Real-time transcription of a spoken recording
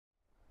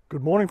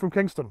Good morning from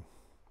Kingston.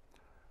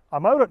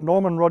 I'm out at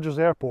Norman Rogers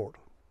Airport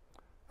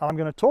and I'm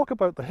going to talk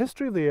about the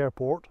history of the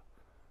airport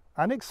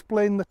and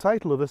explain the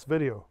title of this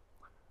video.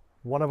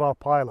 One of our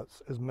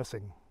pilots is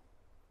missing.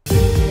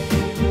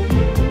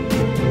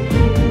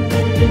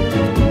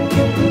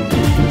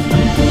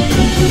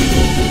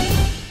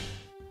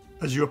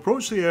 As you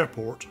approach the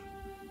airport,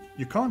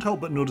 you can't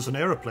help but notice an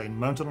aeroplane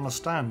mounted on a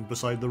stand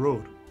beside the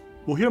road.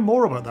 We'll hear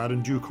more about that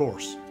in due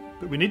course.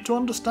 But we need to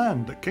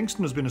understand that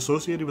Kingston has been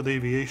associated with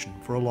aviation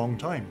for a long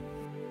time.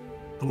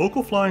 The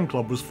local flying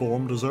club was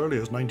formed as early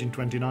as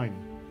 1929,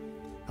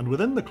 and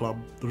within the club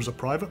there is a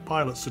private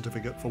pilot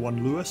certificate for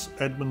one Lewis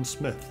Edmund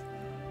Smith,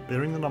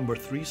 bearing the number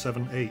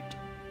 378.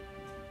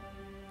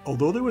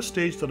 Although they were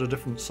staged at a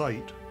different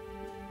site,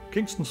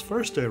 Kingston's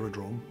first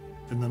aerodrome,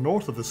 in the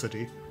north of the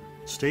city,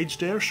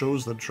 staged air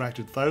shows that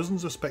attracted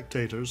thousands of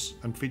spectators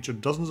and featured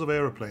dozens of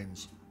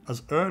aeroplanes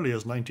as early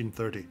as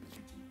 1930.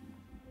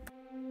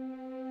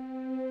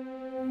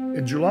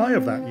 In July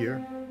of that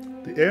year,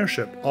 the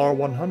airship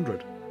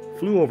R100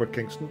 flew over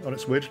Kingston on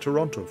its way to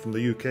Toronto from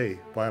the UK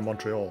via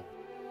Montreal.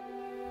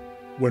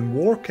 When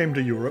war came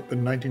to Europe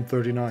in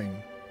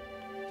 1939,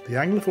 the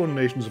Anglophone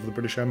nations of the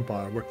British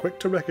Empire were quick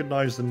to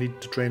recognise the need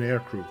to train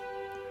aircrew,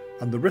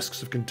 and the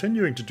risks of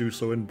continuing to do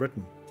so in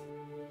Britain.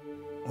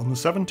 On the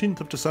 17th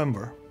of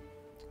December,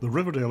 the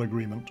Riverdale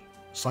Agreement,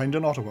 signed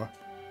in Ottawa,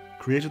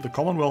 created the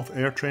Commonwealth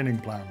Air Training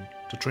Plan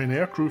to train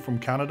aircrew from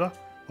Canada,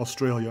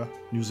 Australia,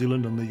 New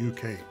Zealand and the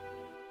UK.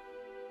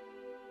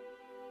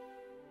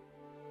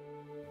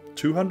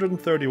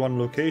 231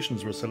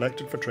 locations were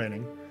selected for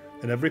training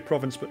in every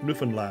province but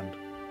Newfoundland,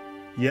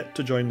 yet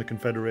to join the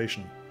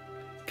Confederation.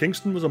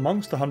 Kingston was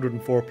amongst the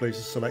 104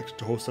 places selected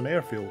to host an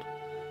airfield,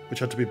 which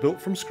had to be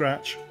built from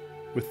scratch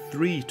with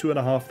 3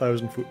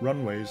 2,500-foot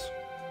runways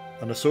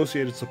and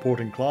associated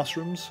supporting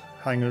classrooms,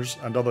 hangars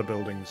and other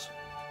buildings.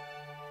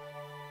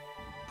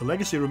 The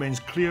legacy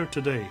remains clear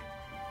today,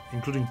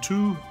 including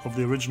 2 of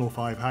the original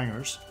 5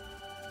 hangars,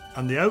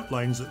 and the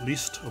outlines at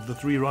least of the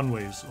 3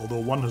 runways, although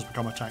one has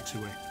become a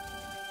taxiway.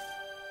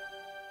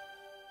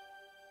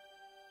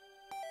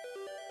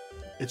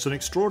 It's an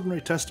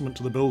extraordinary testament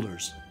to the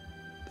builders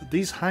that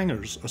these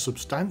hangars are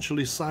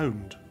substantially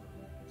sound,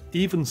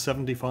 even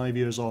 75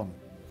 years on.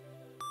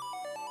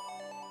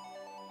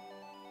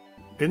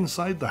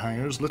 Inside the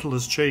hangars, little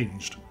has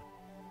changed.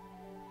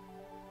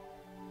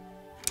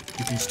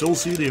 You can still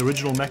see the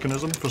original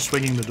mechanism for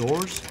swinging the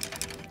doors,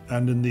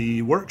 and in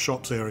the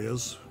workshops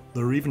areas,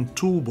 there are even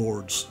tool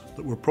boards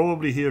that were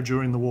probably here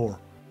during the war.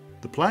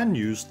 The plan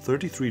used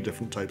 33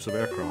 different types of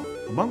aircraft,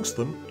 amongst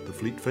them the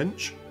Fleet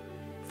Finch,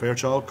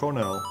 Fairchild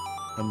Cornell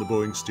and the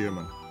Boeing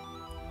Stearman,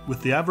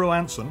 with the Avro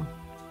Anson,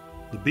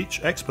 the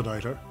Beech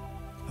Expediter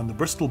and the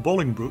Bristol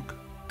Bolingbroke,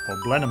 or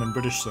Blenheim in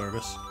British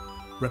service,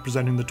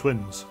 representing the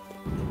twins.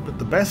 But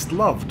the best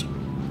loved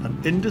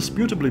and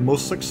indisputably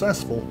most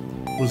successful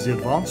was the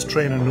advanced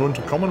trainer known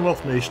to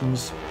Commonwealth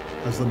nations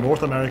as the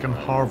North American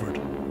Harvard,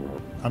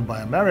 and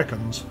by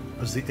Americans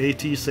as the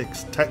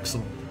AT-6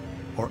 Texan,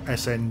 or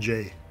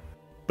SNJ.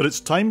 But it's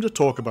time to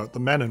talk about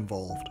the men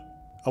involved.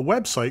 A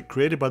website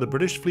created by the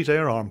British Fleet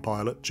Air Arm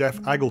pilot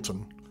Geoff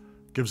Aggleton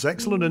gives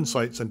excellent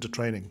insights into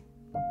training.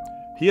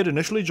 He had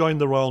initially joined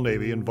the Royal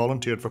Navy and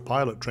volunteered for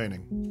pilot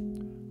training.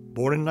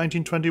 Born in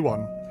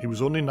 1921, he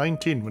was only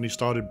 19 when he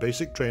started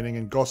basic training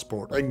in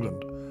Gosport,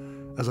 England,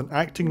 as an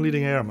acting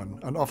leading airman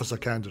and officer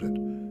candidate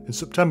in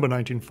September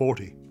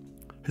 1940.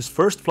 His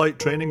first flight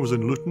training was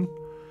in Luton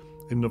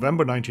in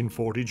November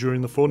 1940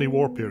 during the phony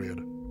war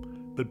period,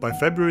 but by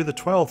February the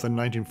 12th in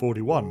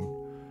 1941,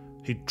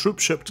 he'd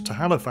troop-shipped to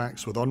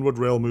Halifax with onward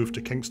rail move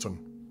to Kingston,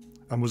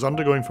 and was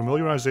undergoing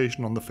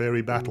familiarisation on the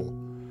ferry battle,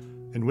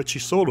 in which he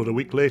soloed a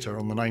week later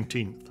on the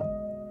 19th.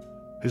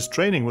 His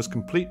training was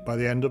complete by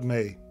the end of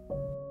May.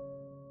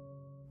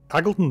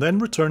 Aggleton then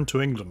returned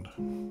to England,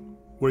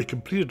 where he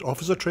completed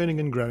officer training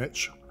in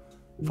Greenwich,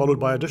 followed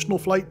by additional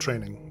flight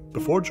training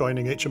before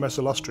joining HMS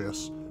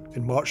Illustrious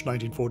in March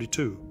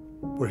 1942,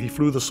 where he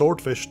flew the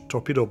Swordfish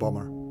torpedo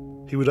bomber.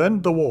 He would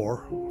end the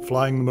war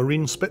flying the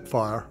Marine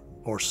Spitfire,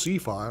 or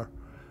Seafire,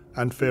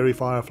 and Fairey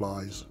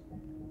Fireflies.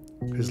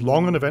 His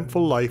long and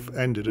eventful life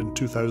ended in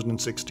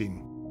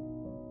 2016.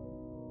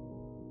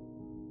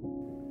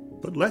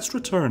 But let's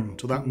return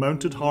to that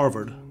mounted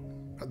Harvard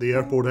at the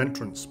airport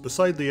entrance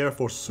beside the Air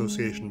Force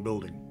Association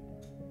building.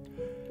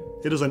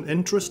 It is an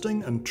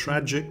interesting and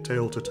tragic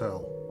tale to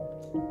tell.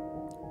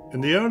 In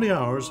the early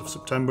hours of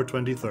September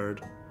 23rd,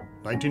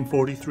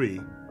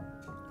 1943,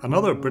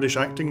 another British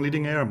acting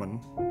leading airman,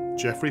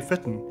 Geoffrey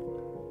Fitton,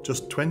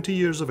 just 20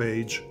 years of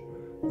age,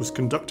 was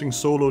conducting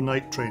solo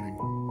night training.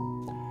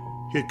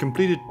 He had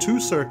completed 2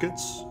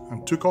 circuits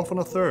and took off on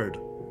a third,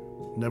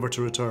 never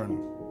to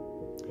return.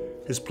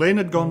 His plane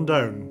had gone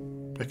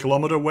down, a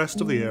kilometre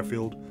west of the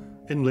airfield,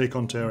 in Lake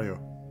Ontario.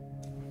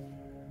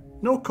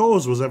 No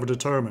cause was ever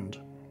determined,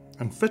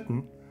 and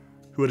Fitton,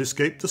 who had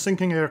escaped the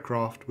sinking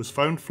aircraft, was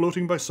found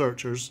floating by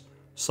searchers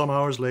some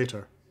hours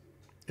later,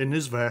 in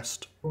his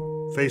vest,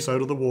 face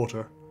out of the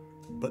water,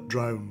 but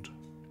drowned.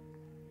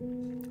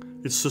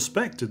 It's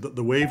suspected that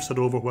the waves had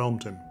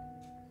overwhelmed him,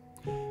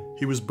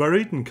 He was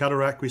buried in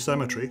Cataraqui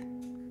Cemetery,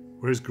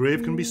 where his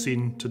grave can be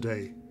seen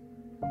today.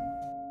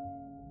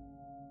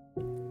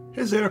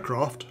 His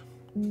aircraft,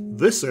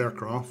 this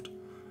aircraft,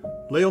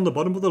 lay on the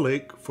bottom of the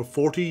lake for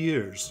 40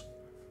 years,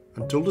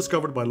 until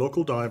discovered by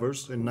local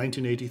divers in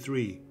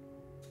 1983.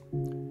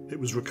 It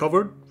was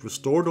recovered,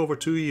 restored over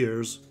 2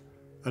 years,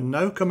 and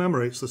now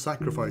commemorates the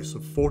sacrifice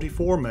of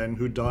 44 men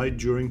who died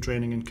during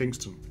training in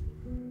Kingston,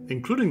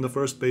 including the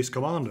first base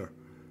commander,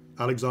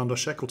 Alexander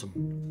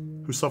Shackleton,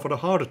 who suffered a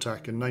heart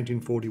attack in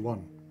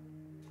 1941.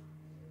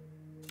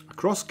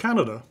 Across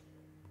Canada,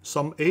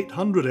 some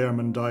 800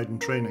 airmen died in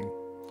training,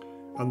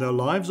 and their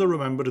lives are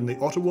remembered in the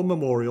Ottawa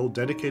Memorial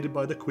dedicated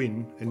by the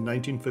Queen in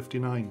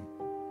 1959.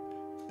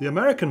 The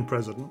American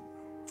President,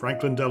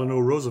 Franklin Delano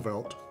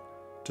Roosevelt,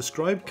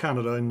 described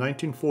Canada in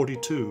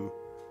 1942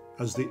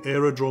 as the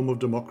aerodrome of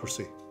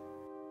democracy.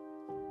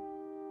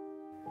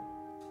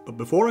 But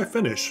before I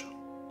finish,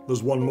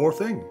 there's one more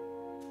thing.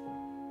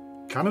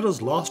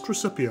 Canada's last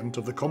recipient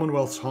of the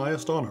Commonwealth's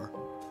highest honour,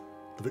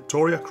 the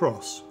Victoria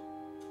Cross,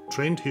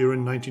 trained here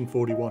in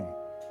 1941.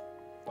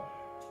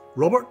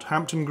 Robert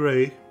Hampton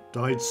Gray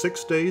died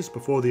 6 days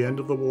before the end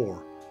of the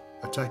war,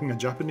 attacking a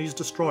Japanese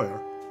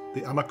destroyer,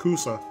 the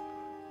Amakusa,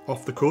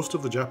 off the coast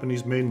of the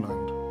Japanese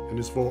mainland in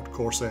his Fort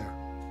Corsair.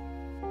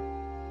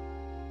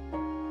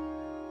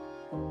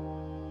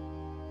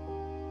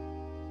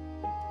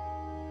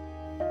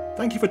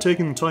 Thank you for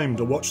taking the time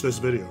to watch this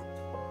video.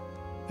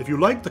 If you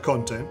liked the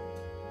content,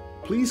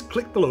 please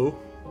click below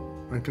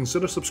and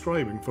consider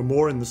subscribing for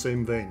more in the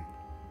same vein.